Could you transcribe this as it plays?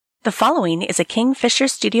The following is a Kingfisher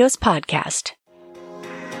Studios podcast.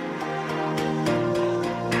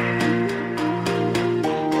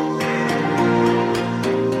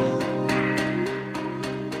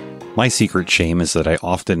 My secret shame is that I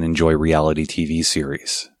often enjoy reality TV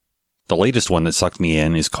series. The latest one that sucked me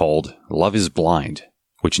in is called Love is Blind,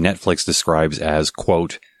 which Netflix describes as,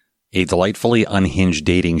 quote, a delightfully unhinged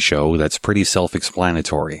dating show that's pretty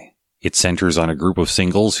self-explanatory. It centers on a group of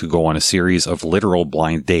singles who go on a series of literal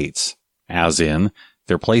blind dates, as in,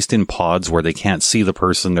 they're placed in pods where they can't see the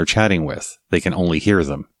person they're chatting with, they can only hear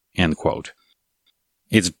them, end quote.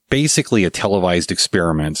 It's basically a televised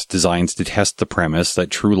experiment designed to test the premise that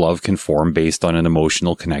true love can form based on an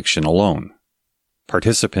emotional connection alone.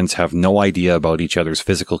 Participants have no idea about each other's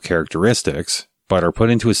physical characteristics, but are put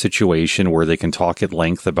into a situation where they can talk at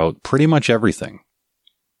length about pretty much everything.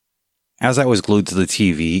 As I was glued to the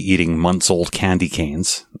TV eating months-old candy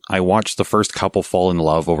canes, I watched the first couple fall in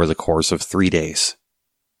love over the course of 3 days.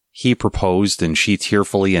 He proposed and she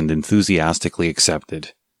tearfully and enthusiastically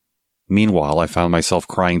accepted. Meanwhile, I found myself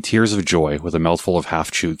crying tears of joy with a mouthful of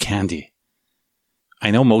half-chewed candy.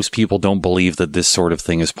 I know most people don't believe that this sort of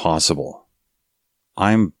thing is possible.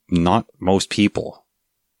 I'm not most people.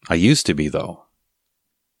 I used to be, though.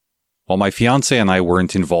 While my fiancé and I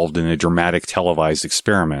weren't involved in a dramatic televised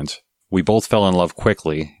experiment, we both fell in love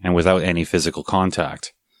quickly and without any physical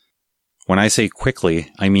contact. When I say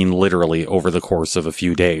quickly, I mean literally over the course of a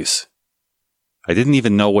few days. I didn't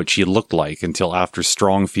even know what she looked like until after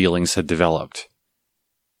strong feelings had developed.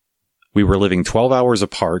 We were living 12 hours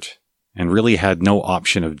apart and really had no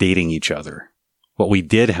option of dating each other. What we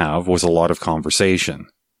did have was a lot of conversation.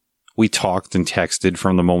 We talked and texted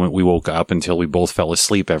from the moment we woke up until we both fell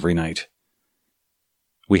asleep every night.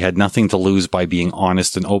 We had nothing to lose by being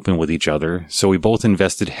honest and open with each other, so we both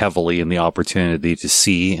invested heavily in the opportunity to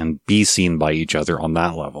see and be seen by each other on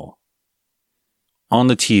that level. On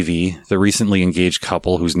the TV, the recently engaged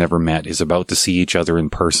couple who's never met is about to see each other in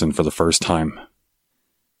person for the first time.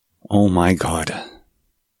 Oh my God.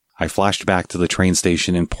 I flashed back to the train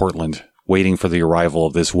station in Portland, waiting for the arrival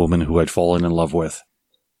of this woman who I'd fallen in love with.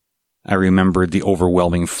 I remembered the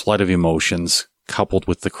overwhelming flood of emotions, coupled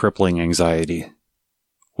with the crippling anxiety.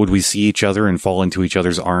 Would we see each other and fall into each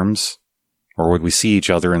other's arms? Or would we see each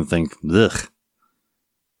other and think, ugh?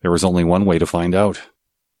 There was only one way to find out.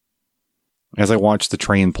 As I watched the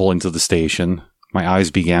train pull into the station, my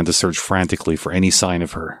eyes began to search frantically for any sign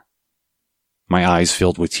of her. My eyes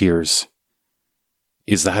filled with tears.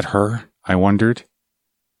 Is that her? I wondered.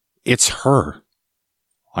 It's her.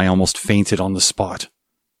 I almost fainted on the spot.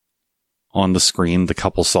 On the screen, the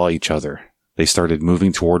couple saw each other. They started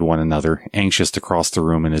moving toward one another, anxious to cross the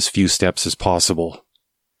room in as few steps as possible.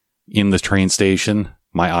 In the train station,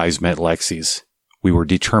 my eyes met Lexi's. We were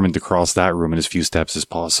determined to cross that room in as few steps as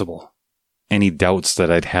possible. Any doubts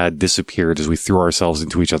that I'd had disappeared as we threw ourselves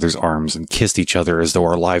into each other's arms and kissed each other as though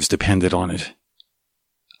our lives depended on it.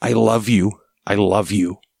 I love you,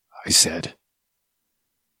 I said.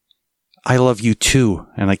 I love you too,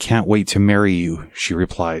 and I can't wait to marry you, she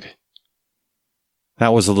replied.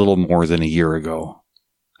 That was a little more than a year ago.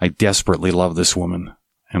 I desperately love this woman,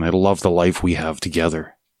 and I love the life we have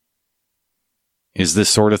together. Is this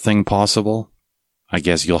sort of thing possible? I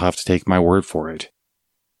guess you'll have to take my word for it.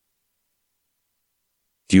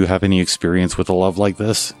 Do you have any experience with a love like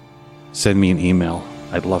this? Send me an email.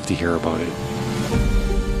 I'd love to hear about it.